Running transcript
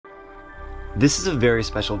This is a very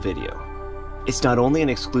special video. It's not only an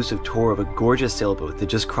exclusive tour of a gorgeous sailboat that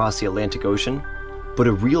just crossed the Atlantic Ocean, but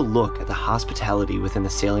a real look at the hospitality within the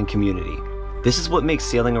sailing community. This is what makes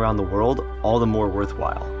sailing around the world all the more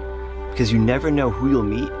worthwhile, because you never know who you'll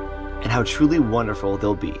meet and how truly wonderful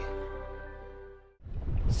they'll be.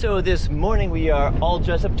 So this morning we are all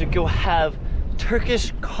dressed up to go have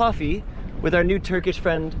Turkish coffee with our new Turkish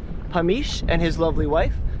friend Pamir and his lovely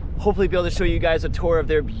wife. Hopefully be able to show you guys a tour of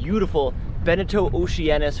their beautiful Beneteau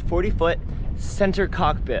Oceanis 40-foot center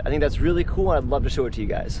cockpit. I think that's really cool and I'd love to show it to you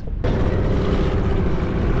guys.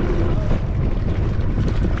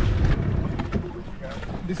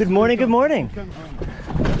 Good morning, good morning.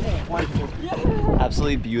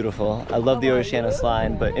 Absolutely beautiful. I love the Oceanis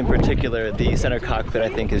line, but in particular the center cockpit I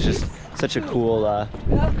think is just such a cool,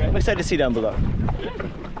 I'm excited to see down below.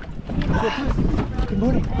 Good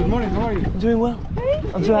morning. Good morning, how are you? I'm doing well.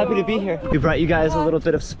 I'm so happy to be here. We brought you guys a little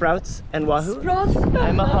bit of sprouts and wahoo. Sprouts?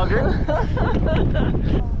 I'm a hugger.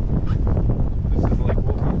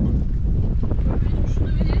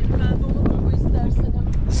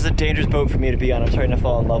 This is a dangerous boat for me to be on. I'm starting to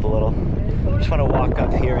fall in love a little. Just want to walk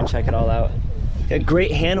up here and check it all out. Got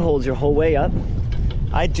great handholds your whole way up.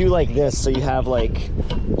 I do like this, so you have like,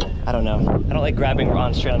 I don't know. I don't like grabbing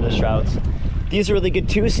on straight onto the shrouds. These are really good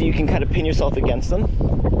too, so you can kind of pin yourself against them,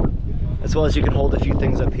 as well as you can hold a few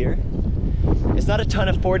things up here. It's not a ton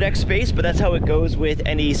of foredeck space, but that's how it goes with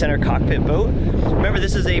any center cockpit boat. Remember,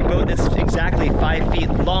 this is a boat that's exactly 5 feet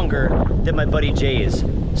longer than my buddy Jay's,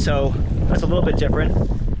 so that's a little bit different.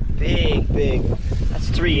 Big, big. That's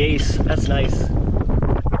 3/8. That's nice.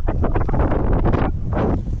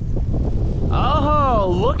 Oh,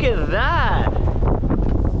 look at that!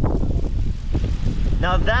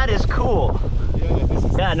 Now that is cool.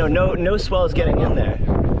 Yeah, no swells getting in there.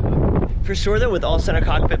 For sure though, with all center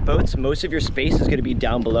cockpit boats, most of your space is going to be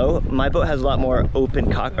down below. My boat has a lot more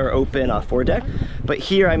open foredeck, but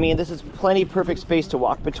here, I mean, this is plenty perfect space to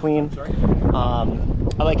walk between.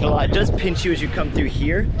 I like it a lot. It does pinch you as you come through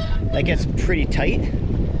here. That gets pretty tight,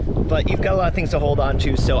 but you've got a lot of things to hold on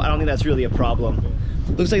to, so I don't think that's really a problem.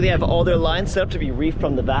 Looks like they have all their lines set up to be reefed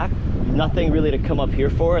from the back. Nothing really to come up here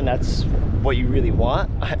for, and that's what you really want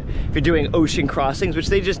if you're doing ocean crossings, which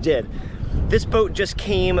they just did. This boat just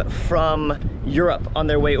came from Europe on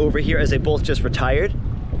their way over here, as they both just retired,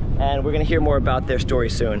 and we're gonna hear more about their story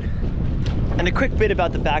soon. And a quick bit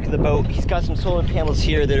about the back of the boat. He's got some solar panels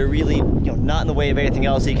here that are really, not in the way of anything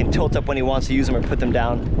else. He can tilt up when he wants to use them or put them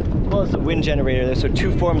down, as well as the wind generator there. So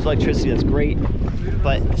 2 forms of electricity, that's great.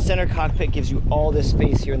 But the center cockpit gives you all this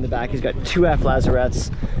space here in the back. He's got 2 aft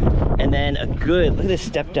lazarettes, and then a good, look at this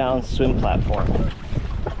step down swim platform.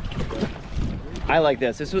 I like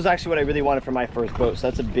this. This was actually what I really wanted for my first boat, so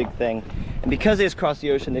that's a big thing. And because they just crossed the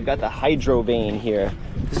ocean, they've got the hydro vane here.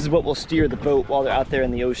 This is what will steer the boat while they're out there in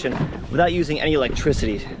the ocean without using any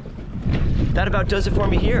electricity. That about does it for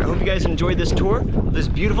me here. I hope you guys enjoyed this tour of this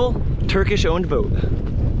beautiful Turkish-owned boat.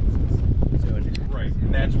 Right,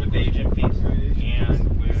 and that's with the agent fees.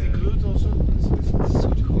 And with also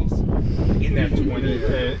in that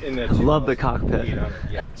 20, in that. Love the cockpit.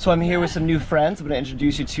 Yeah. So I'm here with some new friends. I'm going to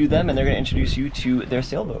introduce you to them, and they're going to introduce you to their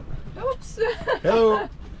sailboat. Oops. Hello,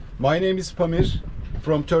 my name is Pamir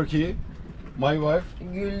from Turkey. My wife.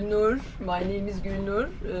 Gulnur. My name is Gulnur.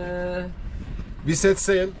 We set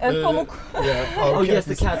sail. And Pamuk. Yeah. Our Oh yes,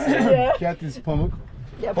 the cat's name. cat is Pamuk.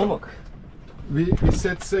 Yeah, Pamuk. We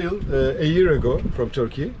set sail a year ago from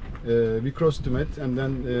Turkey. We crossed the Med, and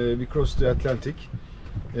then we crossed the Atlantic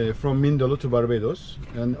from Mindelo to Barbados,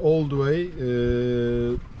 and all the way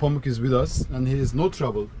Pamuk is with us, and he has no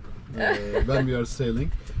trouble when we are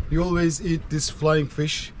sailing. He always eat this flying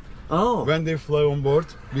fish. Oh. When they fly on board,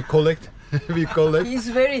 we collect. We collect. He's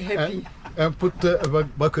very happy. And put the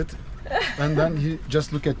bucket, and then he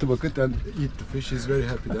just look at the bucket and eat the fish. He's very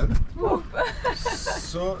happy then.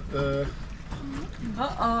 So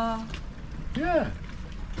yeah.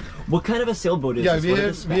 What kind of a sailboat is Yeah,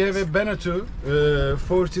 this? we have a Beneteau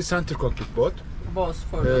 40 center cockpit boat. Boss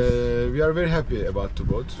for us. We are very happy about the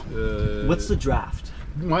boat. What's the draft?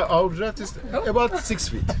 Our draft is about 6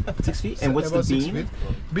 feet. 6 feet? And what's About the 6 beam? feet.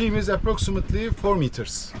 Beam is approximately 4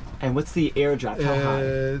 meters. And what's the air draft? How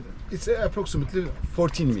high? It's approximately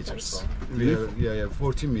 14 meters. We have, yeah,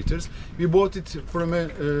 14 meters. We bought it from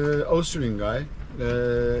an Austrian guy.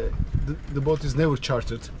 The boat is never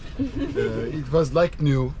chartered. It was like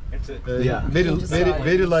new. Yeah.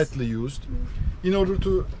 Very lightly used. In order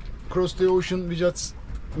to cross the ocean, we just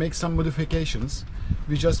make some modifications.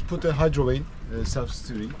 We just put a hydro vane,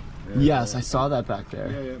 self-steering. Yes, I saw that back there.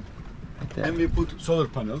 Yeah. Right there. And we put solar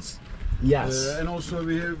panels. Yes. And also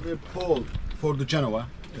we have a pole for the Genoa.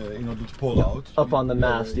 in order to pull out. Up on the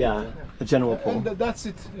mast, yeah. The general pull. And that's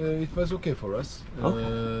it. It was okay for us.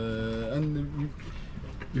 Okay. And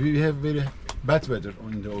we have very bad weather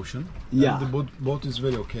in the ocean. Yeah. And the boat is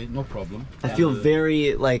very okay, no problem. I feel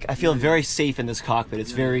very safe in this cockpit.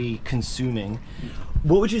 It's very consuming.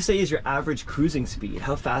 What would you say is your average cruising speed?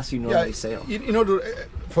 How fast do you normally sail? In order,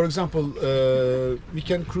 for example, we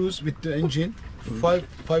can cruise with the engine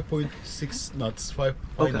 5.6 knots, 5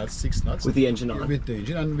 knots, 6 knots. With the engine on? With the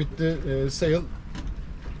engine, and with the sail,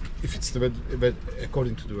 if it's the weather,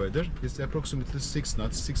 according to the weather, it's approximately 6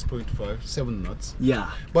 knots, 6.5, 7 knots. Yeah.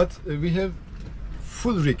 But we have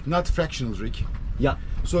full rig, not fractional rig. Yeah.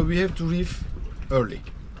 So we have to reef early.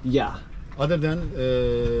 Yeah. Other than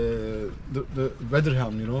the weather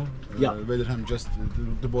helm, you know, weather helm, just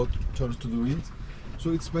the boat turns to the wind,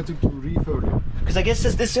 so it's better to reef early. Because I guess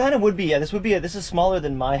this kind of would be, this is smaller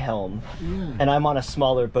than my helm, and I'm on a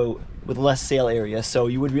smaller boat with less sail area, so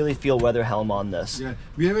you would really feel weather helm on this. Yeah,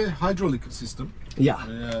 we have a hydraulic system.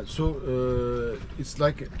 Yeah. So it's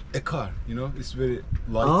like a car, you know, it's very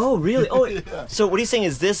light. Oh, really? Oh, Yeah. so what he's saying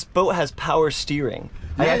is this boat has power steering.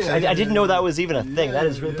 I didn't know that was even a thing. That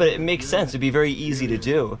is really, but it makes sense. It'd be very easy to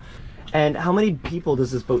do. And how many people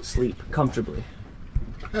does this boat sleep comfortably?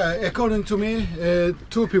 According to me,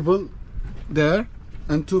 2 people there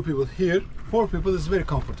and 2 people here. 4 people is very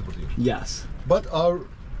comfortable here. Yes. But our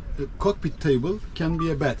cockpit table can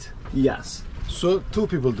be a bed. Yes. So 2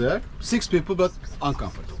 people there, 6 people, but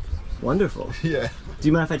uncomfortable. Wonderful. Yeah. Do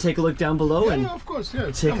you mind if I take a look down below? Yeah, of course.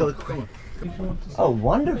 Yeah. Take a look. Come on. Oh,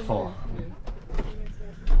 wonderful.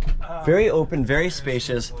 Very open, very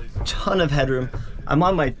spacious, ton of headroom. I'm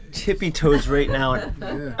on my tippy toes right now,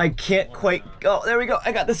 and I can't quite go. There we go.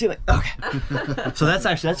 I got the ceiling. Okay. So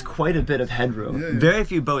that's quite a bit of headroom. Yeah. Very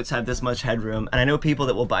few boats have this much headroom, and I know people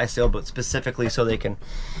that will buy sailboats specifically so they can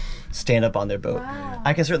stand up on their boat. Wow.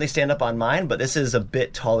 I can certainly stand up on mine, but this is a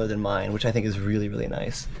bit taller than mine, which I think is really, really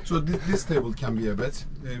nice. So this table can be a bed.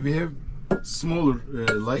 We have smaller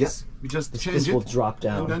lights. We just change this it. will drop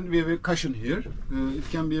down. And then we have a cushion here. It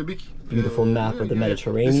can be a big beautiful map of the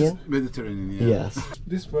Mediterranean. This is Mediterranean, yeah. Yes.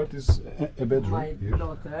 This part is a bedroom My here.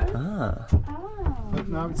 daughter. Ah. But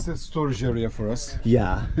now it's a storage area for us.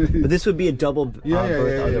 Yeah. But this would be a double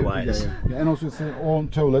berth otherwise. Yeah. And also it's an own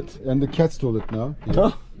toilet and the cat's toilet now.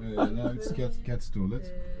 Oh. Now it's cat's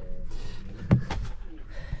toilet.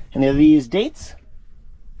 Any of these dates?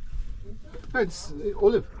 It's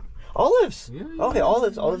olive. Olives. Yeah. Okay,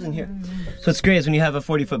 olives in here. So it's great is when you have a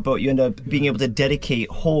 40-foot boat, you end up being able to dedicate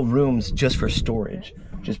whole rooms just for storage,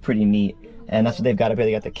 which is pretty neat. And that's what they've got up here.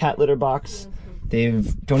 They got the cat litter box. They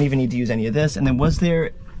don't even need to use any of this. And then was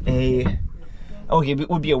there a? Okay, it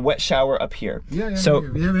would be a wet shower up here. Yeah. So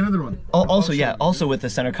we have another one. Also with the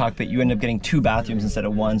center cockpit, you end up getting 2 bathrooms instead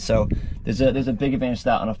of 1. So there's a big advantage to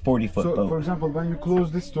that on a 40-foot So boat. for example, when you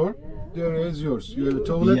close this door, there is yours. You have a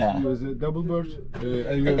toilet, Yeah. you have a double berth,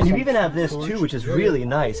 and And you even have this too, which is really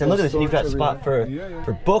nice. And look at this, you've got a spot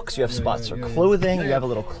for books, you have spots for clothing, you have a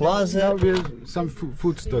little Now closet. we have some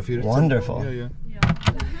food stuff here. Wonderful. Yeah.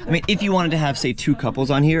 I mean, if you wanted to have, say, 2 couples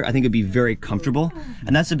on here, I think it'd be very comfortable.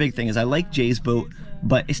 And that's the big thing, is I like Jay's boat,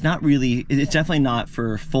 but it's definitely not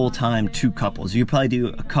for full-time 2 couples. You could probably do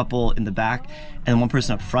a couple in the back and 1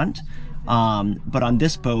 person up front. But on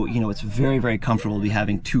this boat, you know, it's very, very comfortable to be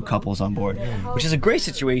having 2 couples on board, which is a great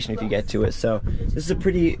situation if you get to it. So this is a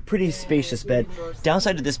pretty spacious bed.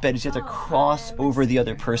 Downside to this bed is you have to cross over the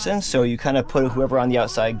other person, so you kind of put whoever on the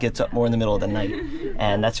outside gets up more in the middle of the night,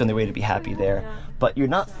 and that's the only way to be happy there. But you're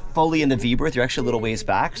not fully in the V-berth, you're actually a little ways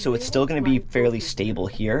back, so it's still going to be fairly stable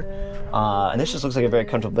here. And this just looks like a very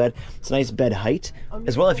comfortable bed. It's a nice bed height.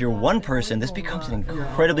 As well, if you're 1 person, this becomes an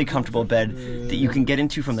incredibly comfortable bed that you can get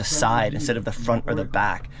into from the side instead of the front or the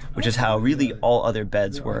back, which is how really all other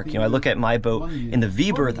beds work. You know, I look at my boat in the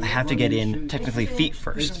V-berth, I have to get in technically feet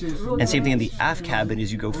first. And same thing in the aft cabin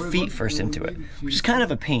is you go feet first into it, which is kind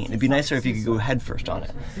of a pain. It'd be nicer if you could go head first on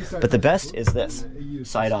it. But the best is this,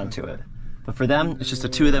 side onto it. But for them, it's just the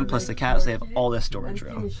 2 of them plus the cat, so they have all this storage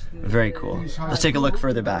room. Very cool. Let's take a look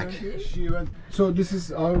further back. So this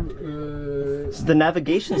is our This is the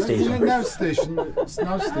navigation station. nav station. It's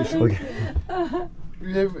nav station. Okay.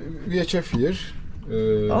 We have VHF here.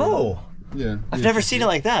 Oh! Yeah. I've never seen it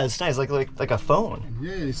like that. It's nice, like a phone.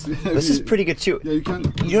 Yeah, This is pretty good too. Yeah, you can.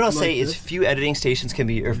 You know what I'll say like is this. few editing stations can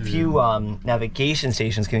be, or few navigation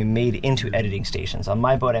stations can be made into editing stations. On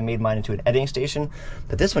my boat, I made mine into an editing station,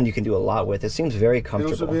 but this one you can do a lot with. It seems very And also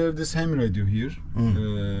comfortable. we have this ham radio here.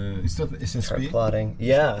 It's not Chart SSP. plotting.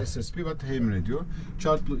 Yeah. SSP, but ham radio.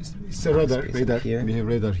 It's a radar. Space Radar. up here. We have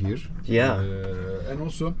radar here. Yeah. And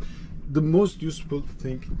also, the most useful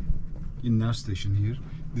thing in nav station here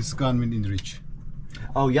this Garmin InReach.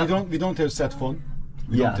 Oh yeah. We don't have sat phone.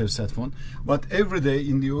 We don't have sat phone. But every day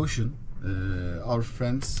in the ocean, our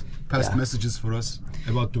friends pass messages for us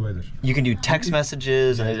about the weather. You can do text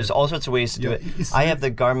messages, and there's all sorts of ways to do it. I have the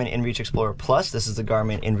Garmin InReach Explorer Plus. This is the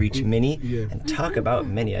Garmin InReach Mini. And talk about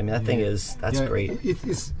Mini. I mean, that thing that's great. It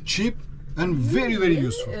is cheap and very, very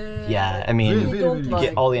useful. Yeah, I mean, you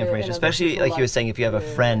get all the information, especially like you were saying, if you have a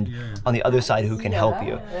friend on the other side who can help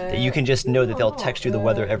you, that you can just know that they'll text you the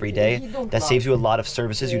weather every day. That saves you a lot of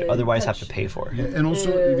services you'd otherwise have to pay for. Yeah, and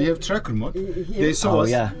also we have tracker mode. They saw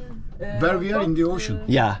us where we are in the ocean.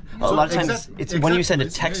 Yeah, a lot of times it's when you send a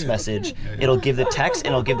text message, it'll give the text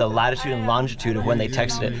and it'll give the latitude and longitude of when they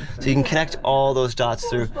texted it. So you can connect all those dots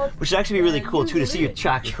through, which would actually be really cool too, to see your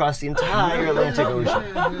tracks across the entire Atlantic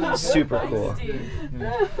Ocean. Super cool.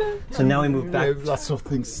 So now we move back. We have lots of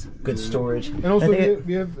things. Good storage. And also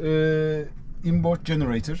we have inboard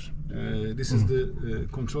generator. This is the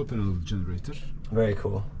control panel of the generator. Very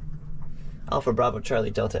cool. Alpha Bravo Charlie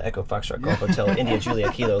Delta Echo Foxtrot Golf Hotel India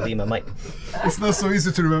Julia Kilo Lima Mike. It's not so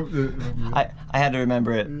easy to remember. I had to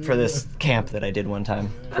remember it for this camp that I did one time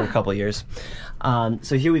for a couple of years.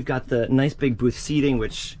 So here we've got the nice big booth seating,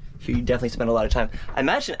 which here you definitely spend a lot of time. I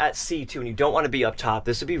imagine at sea too, when you don't want to be up top,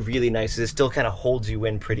 this would be really nice because it still kind of holds you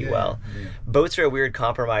in pretty well. Boats are a weird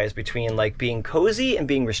compromise between like being cozy and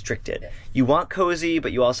being restricted. You want cozy,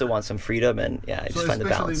 but you also want some freedom, and I just find the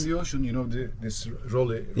balance. Especially in the ocean, you know, this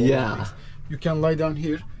rolly you can lie down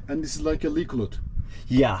here, and this is like a leak-lot.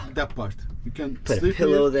 Yeah. That part. You can put sleep a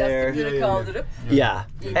pillow here. there. Yeah.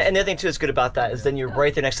 And the other thing too that's good about that is then you're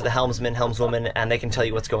right there next to the helmsman, helmswoman, and they can tell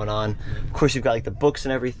you what's going on. Of course, you've got like the books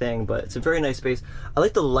and everything, but it's a very nice space. I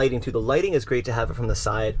like the lighting too. The lighting is great to have it from the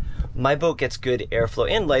side. My boat gets good airflow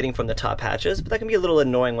and lighting from the top hatches, but that can be a little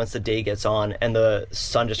annoying once the day gets on and the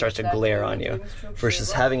sun just starts to glare on you.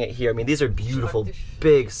 Versus having it here. I mean, these are beautiful,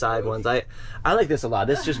 big side ones. I like this a lot.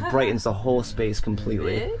 This just brightens the whole space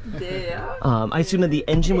completely. I assume that the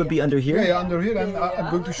engine would be under here? Yeah, under here, and I'm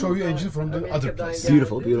going to show you engine from the other place.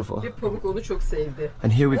 Beautiful, beautiful. Pamuk onu çok sevdi.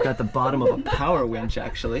 And here we've got the bottom of a power winch,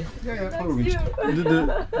 actually. Yeah, power winch.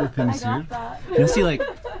 The things here. You see, like,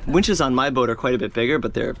 winches on my boat are quite a bit bigger,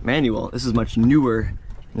 but they're manual. This is much newer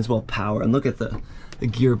and as well power. And look at the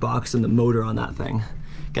gearbox and the motor on that thing.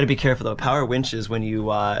 Got to be careful though. Power winches, when you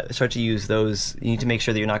start to use those, you need to make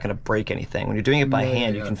sure that you're not going to break anything. When you're doing it by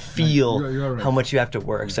hand, you can feel you're right. how much you have to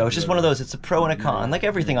work. So it's just one of those. It's a pro and a con, like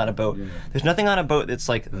everything on a boat. There's nothing on a boat that's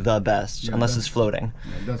like the best unless it's floating.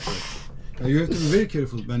 Yeah, that's right. You have to be very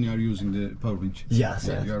careful when you are using the power winch. Yes.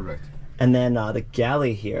 Yeah, you're right. And then the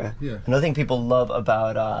galley here. Yeah. Another thing people love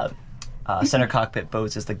about center cockpit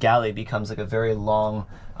boats is the galley becomes like a very long,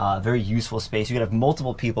 very useful space. You can have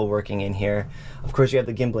multiple people working in here. Of course, you have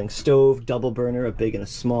the gimbling stove, double burner, a big and a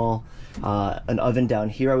small, an oven down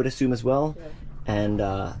here, I would assume as well. And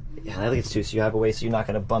I think it's too. So you have a way so you're not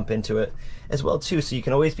going to bump into it as well too. So you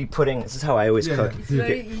can always be putting. This is how I always cook.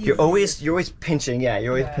 You're always pinching. Yeah,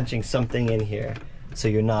 you're always pinching something in here. So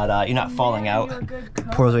you're not falling out.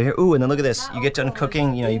 Pours right here. Ooh, and then look at this. You get done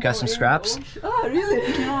cooking, you got some scraps. Oh, really?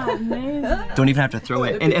 Yeah, amazing. Don't even have to throw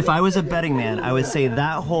it. And if I was a betting man, I would say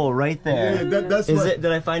that hole right there. That's is it?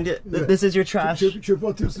 Did I find it? This is your trash. Çöp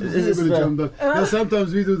atıyorsunuz. Yeah,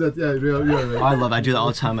 sometimes we do that. Yeah, you're right. I love it. I do that all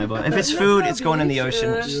the time, my boat. If it's food, it's going in the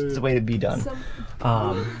ocean. It's the way to be done.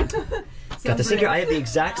 Got the sink here. I have the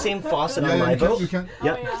exact same faucet on my boat.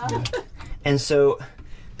 Yep. And so,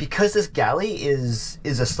 because this galley is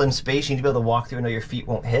a slim space, you need to be able to walk through and know your feet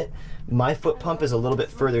won't hit. My foot pump is a little bit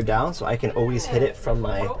further down, so I can always hit it from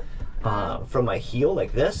my heel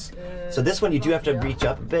like this. So this one you do have to reach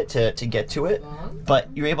up a bit to get to it, but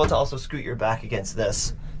you're able to also scoot your back against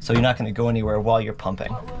this, so you're not going to go anywhere while you're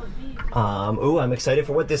pumping. Ooh, I'm excited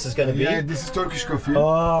for what this is going to be. Yeah, this is Turkish coffee.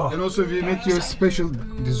 Oh. And also we make you a special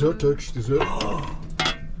dessert, Turkish dessert.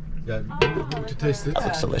 Yeah, we're going to taste it. That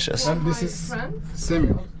looks delicious. And this is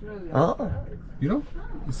Samuel. Oh. You know?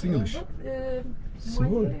 It's English.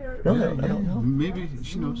 No, I don't know. Maybe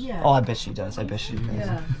she knows. Oh, I bet she does. I bet she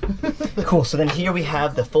does. Cool. So then here we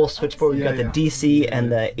have the full switchboard. We've got the DC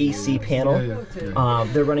and the AC panel.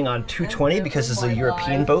 They're running on 220 because this is a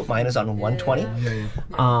European boat. Mine is on 120.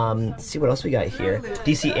 Let's see what else we got here.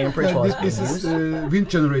 DC amperage while it's being This is wind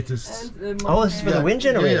generators. Oh, this is for the wind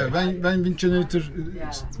generator. Yeah, when wind generator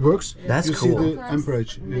works, That's you cool. see the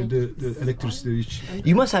amperage, the electricity reach.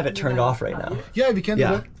 You must have it turned off right now. Yeah, we can do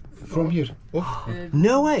that from here. Off.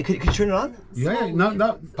 No way. Could you turn it on? Yeah,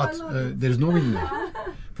 no, but there is no wind now.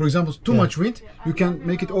 For example, too much wind, you can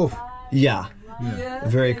make it off. Yeah.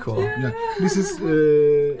 Very cool. Yeah, this is.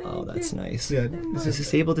 Oh, that's nice. Yeah, Is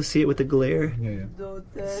this able to see it with the glare? Yeah.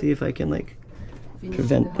 Let's see if I can like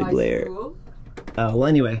Prevent the glare. Oh, well,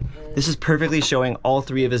 anyway, this is perfectly showing all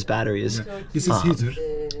three of his batteries. Yeah. This is heater.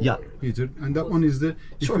 Yeah. Heater, and that one is the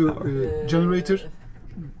generator.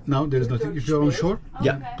 Now there is nothing. If you are on shore,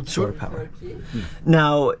 Yeah, shore power.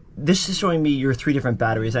 Now, this is showing me your three different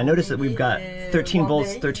batteries. I noticed that we've got 13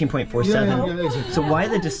 volts, 13.47. Yeah, exactly. So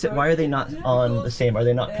why are they not on the same? Are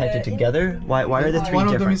they not connected together? Why are the three One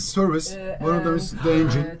of them different? is service. One of them is the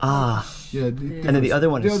engine. Ah, Yeah, and then the other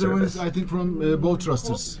one is the other one is, service. I think, from boat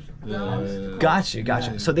thrusters.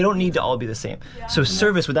 Gotcha. So they don't need to all be the same. So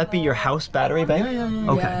service, would that be your house battery bank?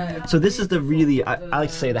 Yeah. Okay. So this is the really, I like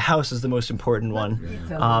to say the house is the most important one.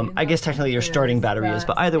 I guess technically your starting battery is,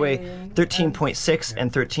 but either way, 13.6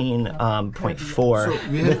 and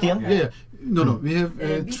 13.4 We have, lithium. Yeah. No, we have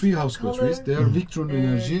three house batteries. They are Victron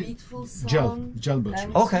Energy gel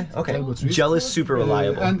batteries. Okay. Gel batteries. Gel is super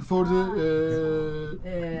reliable. And for the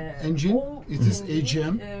engine, it is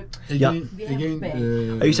AGM. Again,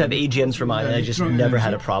 I used to have AGMs for mine, and I just Victron never Energy.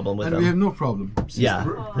 had a problem with And them. we have no problem. Yeah.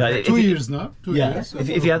 No, if 2 you- years now. 2 Yeah, years.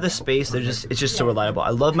 if you have the space, it's just so reliable. I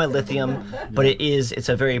love my lithium, but it's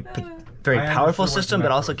a very powerful system,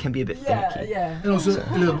 but also can be a bit finicky. And also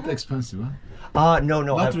a little bit expensive, huh? No,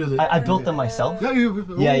 Not really. I built them myself. Yeah,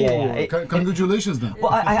 Yeah. Congratulations, then.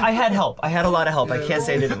 Well, I had help. I had a lot of help. I can't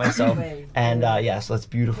say I did it myself. And so that's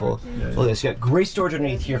beautiful. Look at this. You got great storage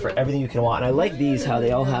underneath here for everything you can want. And I like these, how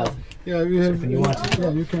they all have. Yeah, we have. you want to. Yeah,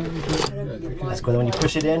 you can. That's cool. Then when you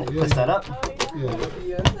push it in, it puts that up.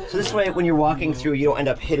 So this way, when you're walking through, you don't end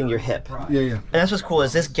up hitting your hip. Yeah. And that's what's cool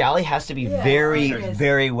is this galley has to be very,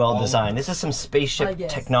 very well designed. This is some spaceship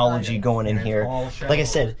technology going in here. Like I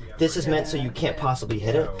said, this is meant so you can't possibly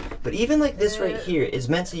hit it. But even like this right here is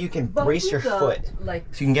meant so you can brace your foot. So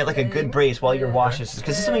you can get like a good brace while you're washing. Because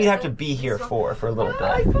this is something you'd have to be here for a little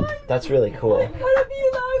bit. That's really cool.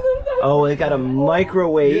 Oh, they got a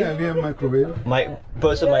microwave. Yeah, we have microwave.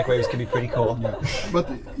 Both of microwaves can be pretty cool. But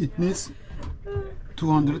it needs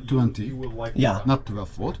 220. Yeah. Not 12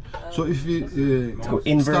 volt. So if we Go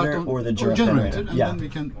inverter start on or the generator. generator, and Yeah. then we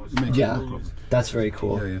can make Yeah. it no problem. That's very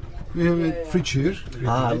cool. Yeah. We have a fridge here.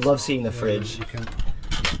 I love seeing the fridge.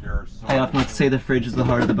 I often like to say the fridge is the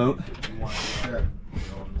heart of the boat.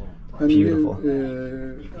 And Beautiful. We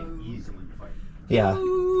have, Yeah.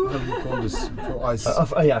 how do you call this? For ice.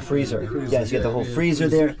 Yeah, freezer. Yes, you get the whole freezer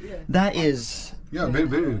there. That is. Yeah,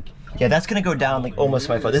 very. Yeah, that's gonna go down like almost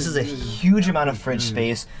to my foot. This is a huge amount of fridge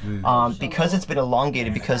space, because it's been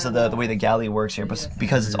elongated because of the way the galley works here. But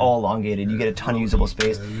because it's all elongated, you get a ton of usable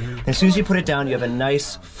space. And as soon as you put it down, you have a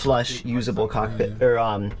nice, flush, usable cockpit or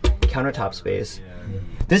countertop space.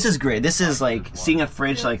 This is great. This is like seeing a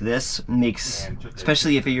fridge like this makes,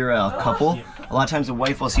 especially if you're a couple, a lot of times a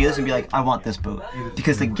wife will see this and be like, I want this boat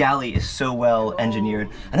because the galley is so well engineered.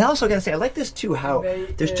 And I also gotta say, I like this too, how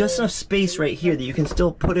there's just enough space right here that you can still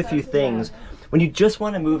put a few things when you just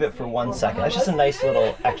want to move it for 1 second. That's just a nice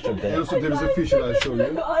little extra bit. Also, there is a feature I'll show you.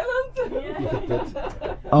 Look at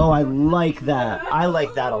that. Oh, I like that. I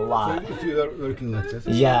like that a lot. If you are working like that.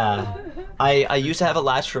 Yeah. I used to have a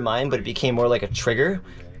latch for mine, but it became more like a trigger.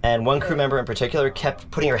 And one crew member in particular kept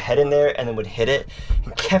putting her head in there and then would hit it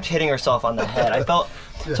and kept hitting herself on the head. I felt,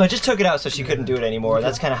 so I just took it out so she couldn't do it anymore.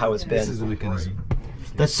 That's kind of how it's This is been. the mechanism.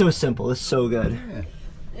 That's so simple. It's so good.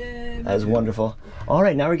 That is wonderful. All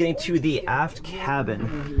right, now we're getting to the aft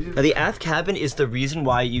cabin. Now the aft cabin is the reason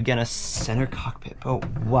why you get a center cockpit. Oh,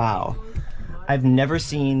 wow. I've never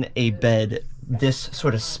seen a bed this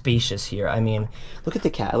sort of spacious here. I mean, look at the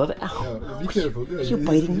cat. I love it. Ow. Be careful. Yeah, Are you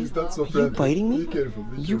biting me? he's not so Are you friendly. biting me? Be careful.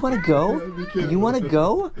 You want to go? Yeah, be careful. You want to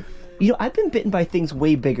go? You know, I've been bitten by things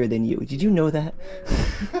way bigger than you. Did you know that?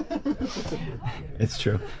 It's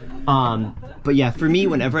true. But yeah, for me,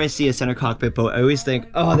 whenever I see a center cockpit boat, I always think,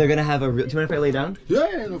 oh, they're gonna have a real. Do you mind if I lay down?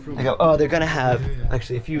 Yeah, no problem. I go, oh, they're gonna have.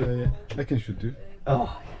 Actually, if you. I can shoot you.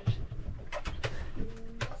 Oh.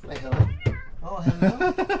 Say hello. Oh,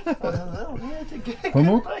 hello. Oh, hello. Yeah, it's a good.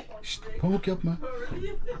 Pamuk. Şşt, Pamuk yapma.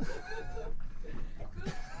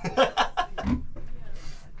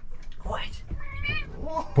 What?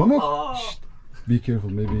 Pamuk. Oh. Şşt. Be careful,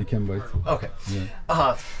 maybe he can bite. Okay.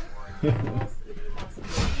 Yeah.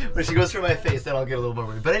 When she goes through my face, then I'll get a little more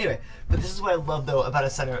worried. But anyway, this is what I love though about a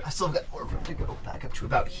center. I still got more room to go back up to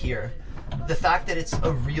about here. The fact that it's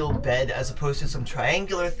a real bed as opposed to some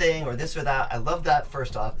triangular thing or this or that. I love that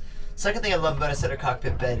first off. Second thing I love about a center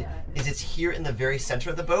cockpit bed is it's here in the very center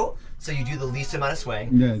of the boat, so you do the least amount of swaying.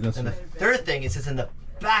 Yeah, that's And the right. third thing is it's in the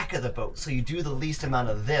back of the boat, so you do the least amount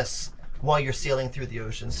of this while you're sailing through the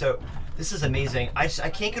ocean. So this is amazing. I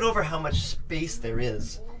can't get over how much space there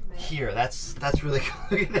is here. That's really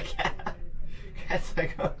cool. Look at the cat. Cat's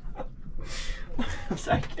like, oh. I'm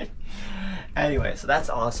sorry, kid. Anyway, so that's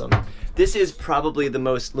awesome. This is probably the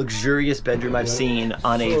most luxurious bedroom I've seen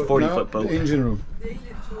on a 40-foot boat. The engine room.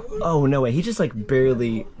 Oh, no way. He just like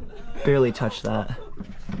barely touched that.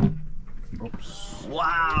 Oops.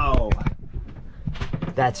 Wow.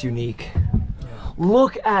 That's unique.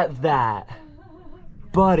 Look at that.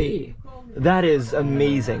 Buddy. That is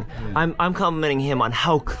amazing. I'm complimenting him on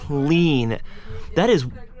how clean.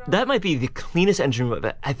 That might be the cleanest engine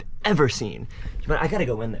room I've ever seen. But I gotta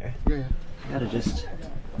go in there. Yeah. I gotta just...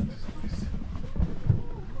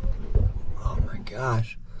 Oh my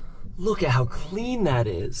gosh. Look at how clean that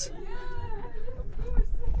is.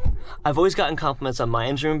 I've always gotten compliments on my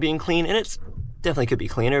engine room being clean, and it's definitely could be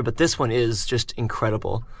cleaner, but this one is just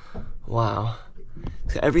incredible. Wow.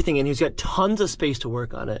 It's got everything in here. He's got tons of space to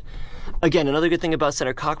work on it. Again, another good thing about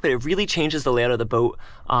center cockpit, it really changes the layout of the boat.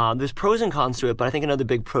 There's pros and cons to it, but I think another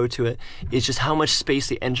big pro to it is just how much space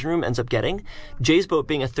the engine room ends up getting. Jay's boat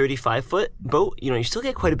being a 35-foot boat, you know, you still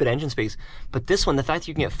get quite a bit of engine space, but this one, the fact that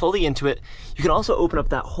you can get fully into it, you can also open up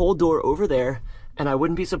that whole door over there, and I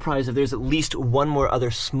wouldn't be surprised if there's at least one more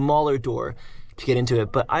other smaller door to get into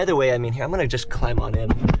it. But either way, I mean, here, I'm gonna just climb on in.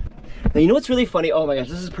 Now, you know what's really funny? Oh my gosh,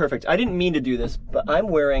 this is perfect. I didn't mean to do this, but I'm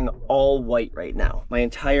wearing all white right now. My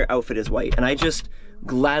entire outfit is white, and I just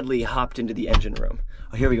gladly hopped into the engine room.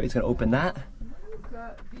 Oh, here we go. He's gonna open that.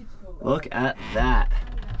 Look at that.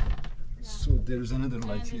 So there's another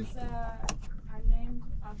light here.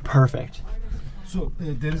 Perfect. So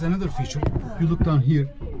there is another feature. You look down here.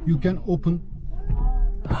 You can open.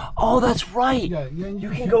 Oh, that's right. Yeah, you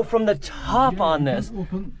can go from the top on this.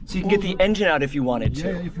 Open, so you can get the engine out if you wanted to.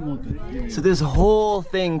 Yeah, if you want to. So this whole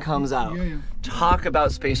thing comes out. Talk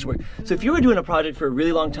about space to work. So if you were doing a project for a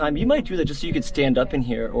really long time, you might do that just so you could stand up in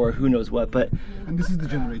here or who knows what. But and this is the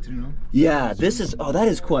generator, you know. Yeah, this is, oh, that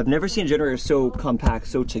is cool. I've never seen a generator so compact,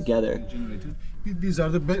 so together. Generator. These are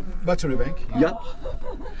the battery bank. Yep.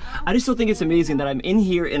 I just still think it's amazing that I'm in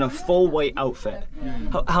here in a full white outfit.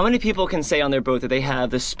 How many people can say on their boat that they have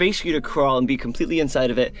the space for you to crawl and be completely inside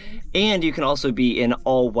of it, and you can also be in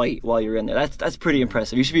all white while you're in there? That's pretty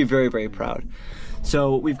impressive. You should be very, very proud.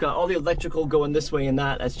 So we've got all the electrical going this way and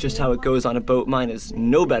that. That's just how it goes on a boat. Mine is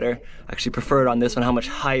no better. I actually prefer it on this one, how much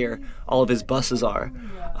higher all of his buses are.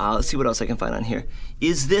 Let's see what else I can find on here.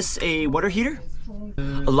 Is this a water heater?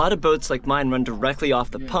 A lot of boats like mine run directly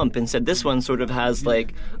off the pump. Instead, this one sort of has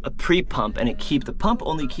like a pre-pump, and the pump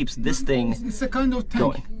only keeps this thing It's a kind of tank.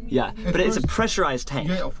 going. Yeah, but it's a pressurized tank.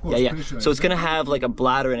 Yeah, of course. Yeah. So it's gonna have like a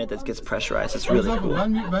bladder in it that gets pressurized. It's For really example,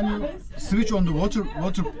 cool. when you switch on the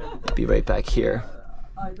water. Be right back here.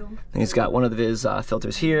 And he's got one of his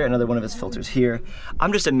filters here, another one of his filters here.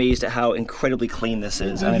 I'm just amazed at how incredibly clean this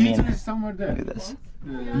is. And I mean, is somewhere there. look at this.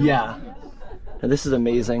 Yeah. Now, this is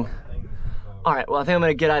amazing. All right, well, I think I'm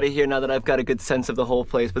gonna get out of here now that I've got a good sense of the whole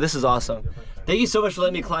place, but this is awesome. Thank you so much for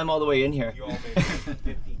letting me climb all the way in here.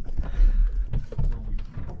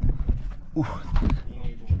 Ooh.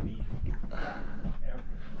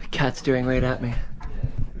 The cat's staring right at me.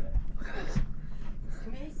 Look at this.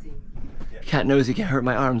 The cat knows he can hurt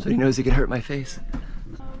my arms, but he knows he can hurt my face.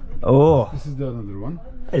 Oh, This is the another one.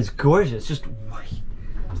 it's gorgeous, just white.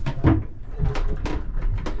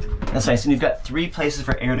 That's nice, and you've got 3 places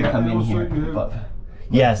for air to come in here above.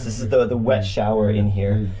 Yes, this is the wet shower in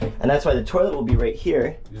here. And that's why the toilet will be right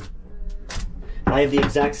here. I have the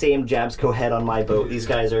exact same Jabsco head on my boat. These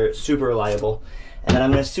guys are super reliable. And then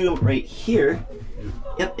I'm gonna assume right here,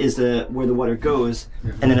 yep, is where the water goes.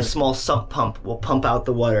 And then a small sump pump will pump out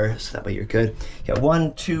the water, so that way you're good. You got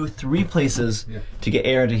 1, 2, 3 places to get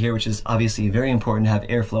air into here, which is obviously very important to have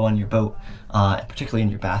airflow on your boat, particularly in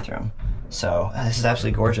your bathroom. So this is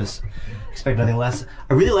absolutely gorgeous. Expect nothing less.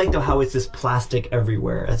 I really like though how it's this plastic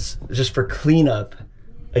everywhere. It's just for cleanup,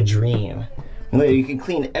 a dream. And you can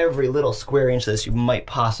clean every little square inch of this you might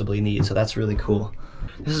possibly need, so that's really cool.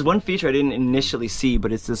 This is one feature I didn't initially see,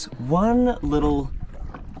 but it's this one little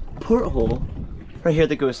porthole right here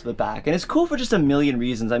that goes to the back. And it's cool for just a million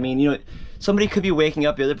reasons. I mean, you know, somebody could be waking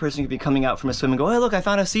up, the other person could be coming out from a swim and go, hey look, I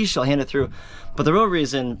found a seashell, hand it through. But the real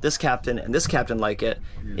reason this captain and this captain like it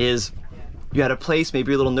is you had a place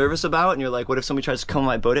maybe you're a little nervous about, and you're like, what if somebody tries to come on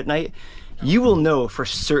my boat at night? You will know for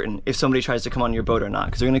certain if somebody tries to come on your boat or not,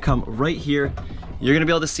 because they're gonna come right here. You're gonna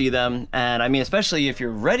be able to see them, and I mean, especially if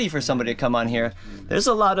you're ready for somebody to come on here, there's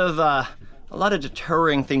a lot of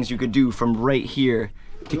deterring things you could do from right here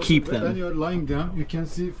to keep them. When you're lying down, you can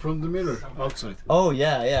see from the mirror outside. Oh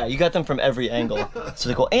yeah, you got them from every angle. So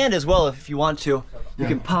they're cool. And as well, if you want to, you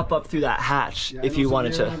can pop up through that hatch if you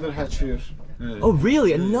wanted to. Another hatch here. Oh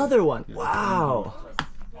really? Another one? Wow.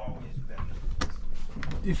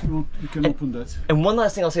 if you want, you can open that. And one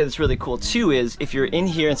last thing I'll say that's really cool too is if you're in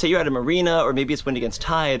here and say you're at a marina or maybe it's wind against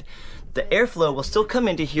tide, the airflow will still come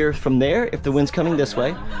into here from there if the wind's coming this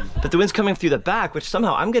way. But the wind's coming through the back, which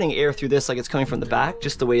somehow I'm getting air through this like it's coming from the back,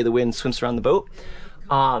 just the way the wind swims around the boat.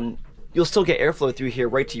 You'll still get airflow through here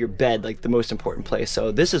right to your bed, like the most important place.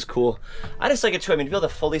 So this is cool. I just like it too. I mean, to be able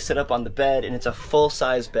to fully sit up on the bed and it's a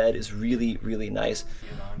full-size bed is really, really nice.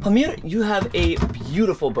 Pamir, you have a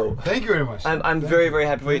beautiful boat. Thank you very much. I'm very, very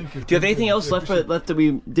happy for you. Do you have anything else left that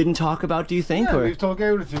we didn't talk about, do you think? Yeah, or? we've talked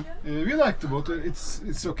everything. We like the boat.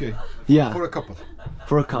 It's okay. Yeah. For a couple.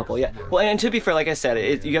 For a couple, yeah. Well, and to be fair, like I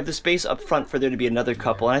said, you have the space up front for there to be another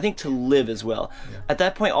couple, and I think to live as well. At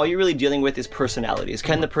that point, all you're really dealing with is personalities.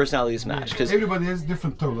 Can the personalities match? Because everybody has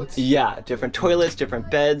different toilets. yeah, different toilets,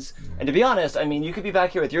 different beds. And to be honest, I mean, you could be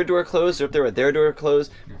back here with your door closed, or up there with their door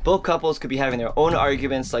closed. Both couples could be having their own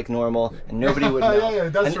arguments like normal, and nobody would know. Yeah,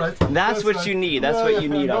 that's and right. That's what right. you need. That's what you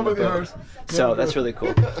need on the Nobody boat. hurts. So that's really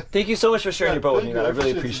cool. Thank you so much for sharing your boat with me, man. I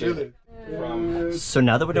really appreciate it. So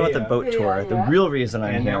now that we're done with the boat tour, the real reason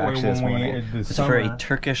I'm here actually this morning is for a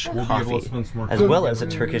Turkish coffee, as well as a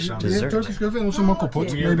Turkish dessert. Turkish coffee and also mocha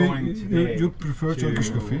pot. Maybe you prefer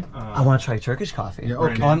Turkish coffee. I want to try Turkish coffee. Yeah,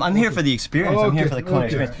 okay. Oh, I'm here for the experience. I'm here for the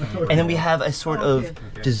culinary Okay. experience. And then we have a sort of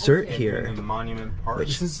dessert here. The monument park.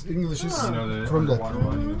 This is English is You know, the from that. water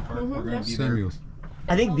monument park. We're going to be there. Samuel.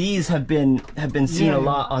 I think these have been seen a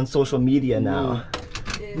lot on social media now.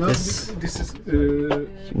 No, This- this is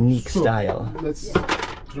Unique so, style. Let's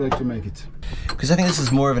try to make it. Because I think this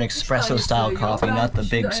is more of an espresso style coffee, not the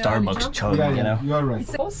big Starbucks chug, you know? You are right.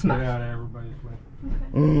 Osman. Get out of everybody's way.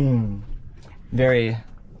 Mmm. Very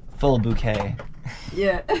full bouquet.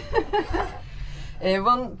 Yeah.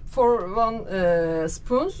 One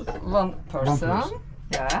spoons, one person. person.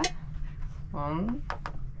 Yeah. 1,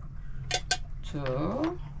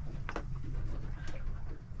 2.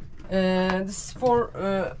 This is for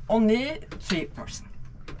only 3 person.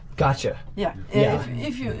 Gotcha. Yeah. Yeah.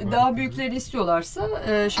 If you daha büyükleri istiyorlarsa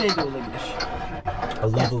şey de olabilir. I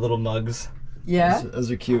love the little mugs. Yeah.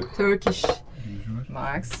 Those are cute. Turkish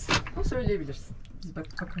Max. Ama söyleyebilirsin. Biz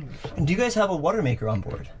bakamıyoruz. Do you guys have a water maker on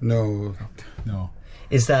board? No.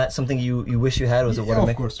 Is that something you wish you had? Was a water Of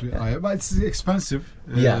maker? course, but it's expensive.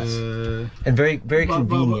 Yes. And very But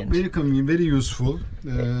convenient. very convenient, very useful.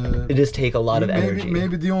 It does take a lot of energy.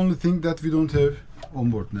 Maybe the only thing that we don't have on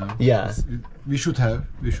board now. Yeah. We should have.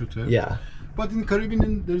 Yeah. But in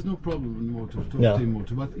Caribbean, there's no problem in water, to No. obtain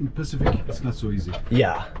water. But in Pacific, it's not so easy.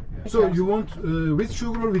 Yeah. So you want with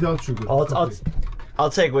sugar or without sugar? I'll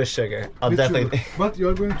take with sugar. I'll With definitely. sugar. But you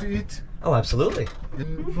are going to eat Oh, absolutely.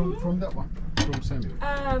 from that one, from Samuel.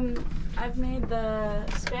 I've made the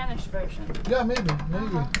Spanish version. Yeah, maybe.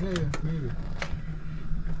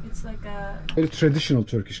 It's like a Very traditional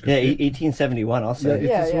Turkish coffee. Yeah, 1871. I'll Yeah, say. it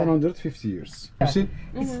Yeah, is yeah. 150 years. You see?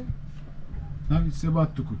 Now it's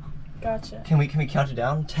about to cook. gotcha. Can we count it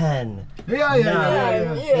down? 10.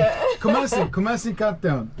 Yeah. Commencing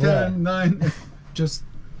countdown. 10, 9, just.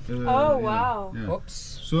 Oh wow. Yeah. Oops.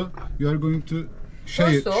 So you are going to share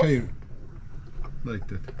First off- like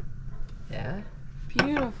that. Yeah.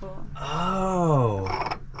 Beautiful. Oh.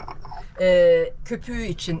 Köpüğü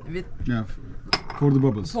için with Yeah, for the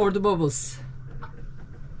bubbles. for the bubbles.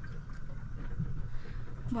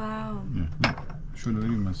 Wow. Şöyle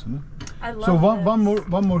vereyim ben sana. I love So this.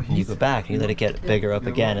 one more And you heat. go back and you let it get bigger up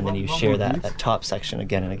again, and then you share that top section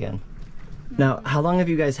again and again. Now, how long have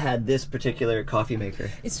you guys had this particular coffee maker?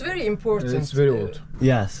 It's very important. It's very old.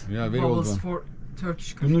 Yes. Yeah, very old Bubbles one. for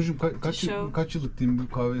Turkish coffee. Gülnurcuğum Show. kaç yıllık diyeyim bu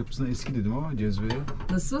kahve yapısına eski dedim ama cezveye.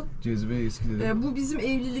 Nasıl? Cezveye eski dedim. Bu bizim Yeah,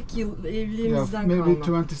 evliliğimizden maybe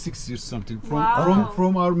kalma. 26 years something Wow.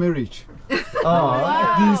 from our marriage. Oh.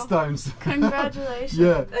 These times. Congratulations.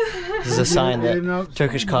 Yeah. This is a sign that Now-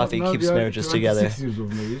 Turkish coffee now keeps we are marriages together. 26 years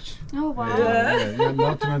of marriage. Oh wow. Yeah,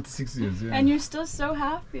 now 26 years. Yeah. And you're still so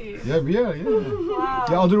happy. Yeah, we are. Yeah. Wow.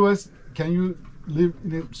 Yeah. Otherwise, can you live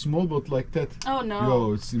in a small boat like that? Oh no.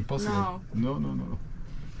 No, it's impossible. No. No.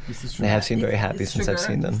 This is true. They have seemed very happy It's since I've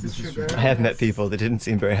sugar. seen them. This is true. I have met people that didn't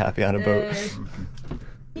seem very happy on a boat.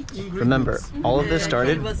 Remember, all of this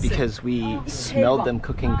started because we smelled them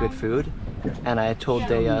cooking good food, and I told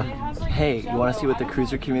Dea, hey, you want to see what the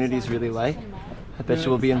cruiser community is really like? I bet you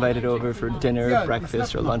we'll be invited over for dinner,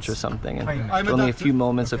 breakfast, or lunch or something. And after only a few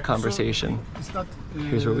moments of conversation, It's not,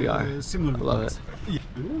 here's where we are. Similar. I love it.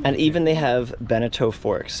 And even they have Beneteau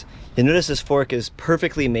forks. You notice this fork is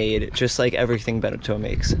perfectly made, just like everything Beneteau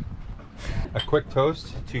makes. A quick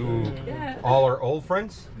toast to all our old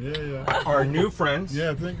friends, Yeah. our new friends,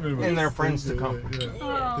 Yeah, thank you very much. and their friends to come.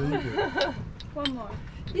 Oh. Thank you. One more.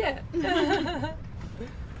 Yeah.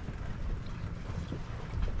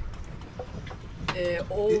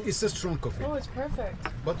 It's a strong coffee, Oh, it's perfect.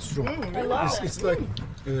 but strong. I love it. It's like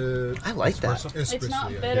I like that. espresso. It's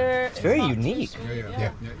not yeah. bitter. It's very not too unique. sweet,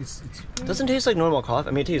 Yeah. It's It doesn't taste like normal coffee.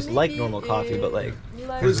 I mean, it tastes like normal coffee, but like,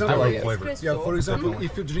 Like For example, I like it. espresso. yeah. For example,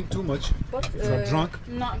 if you drink too much, But drunk,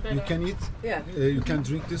 Not bitter. you can eat. yeah. You can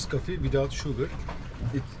drink this coffee without sugar.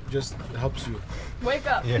 It just helps you Wake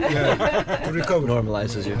up. to recover.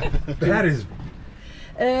 normalizes you. That is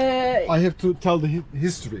I have to tell the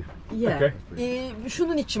history. Yeah. Okay.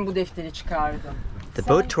 Şunun için bu defteri çıkardım. The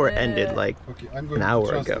boat tour ended like Okay, I'm an going to hour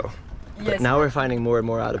translate. ago. But Yes. now we're finding more and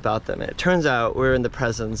more out about them. And it turns out we're in the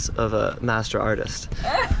presence of a master artist.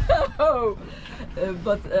 Oh,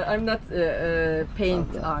 but I'm not a paint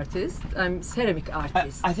artist. I'm ceramic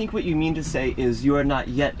artist. I think what you mean to say is you are not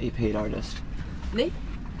yet a paid artist. Ne?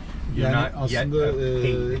 you're Yani not yet aslında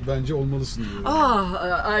paid. bence olmalısın diyor.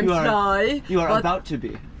 I'm You are- try. You are but about to be.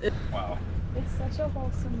 Wow. It's such a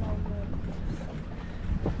wholesome moment.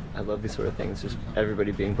 I love these sort of things, just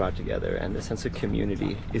everybody being brought together, and the sense of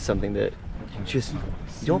community is something that you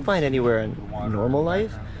don't find anywhere in normal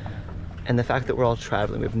life. And the fact that we're all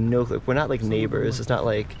traveling, we have no clue. We're not like neighbors. It's not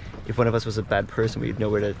like if one of us was a bad person, we'd know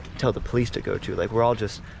where to tell the police to go to. Like, we're all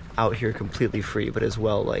just out here completely free, but as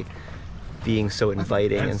well, like, being so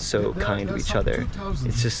inviting and so kind to each other.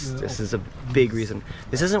 It's just, this is a big reason.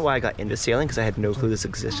 This isn't why I got into sailing, because I had no clue this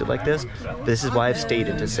existed like this, but this is why I've stayed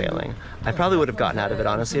into sailing. I probably would have gotten out of it,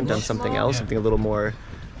 honestly, and done something else, something a little more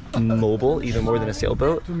mobile, even more than a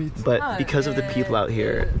sailboat. But because of the people out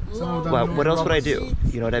here, wow, what else would I do?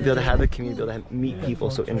 You know, I'd be able to have a community, be able to meet people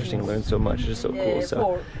so interesting, learn so much. It's just so cool.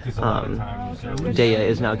 So Dea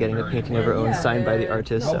is now getting a painting of her own signed by the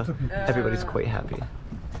artist, so everybody's quite happy.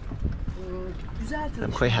 And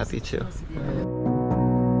I'm quite happy too.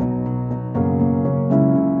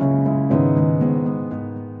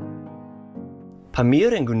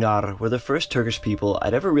 Pamir and Gulnur were the first Turkish people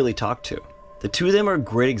I'd ever really talked to. The two of them are a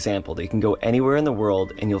great example that you can go anywhere in the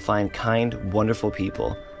world and you'll find kind, wonderful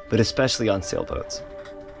people, but especially on sailboats.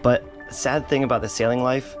 But the sad thing about the sailing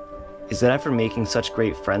life is that after making such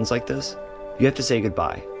great friends like this, you have to say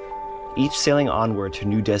goodbye, each sailing onward to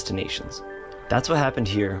new destinations. That's what happened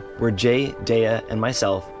here, where Jay, Dea, and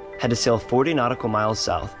myself had to sail 40 nautical miles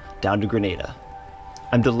south down to Grenada.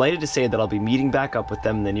 I'm delighted to say that I'll be meeting back up with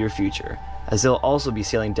them in the near future, as they'll also be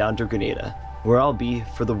sailing down to Grenada, where I'll be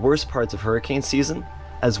for the worst parts of hurricane season,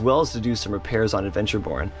 as well as to do some repairs on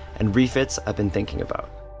Adventureborn and refits I've been thinking about.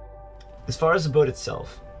 As far as the boat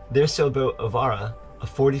itself, their sailboat Avara, a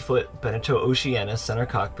 40-foot Beneteau Oceanis center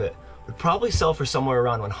cockpit, would probably sell for somewhere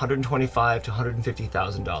around $125,000 to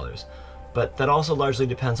 $150,000. But that also largely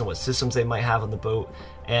depends on what systems they might have on the boat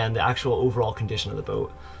and the actual overall condition of the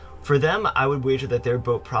boat. For them, I would wager that their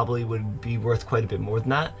boat probably would be worth quite a bit more than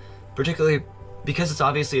that, particularly because it's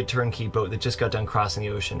obviously a turnkey boat that just got done crossing the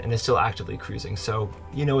ocean and is still actively cruising, so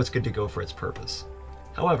you know it's good to go for its purpose.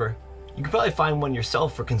 However, you could probably find one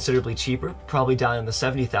yourself for considerably cheaper, probably down in the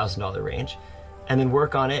 $70,000 range, and then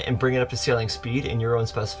work on it and bring it up to sailing speed in your own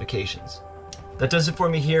specifications. That does it for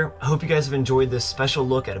me here. I hope you guys have enjoyed this special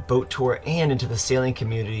look at a boat tour and into the sailing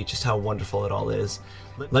community, just how wonderful it all is.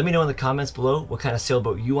 Let me know in the comments below what kind of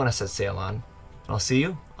sailboat you want to set sail on, and I'll see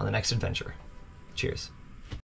you on the next adventure. Cheers.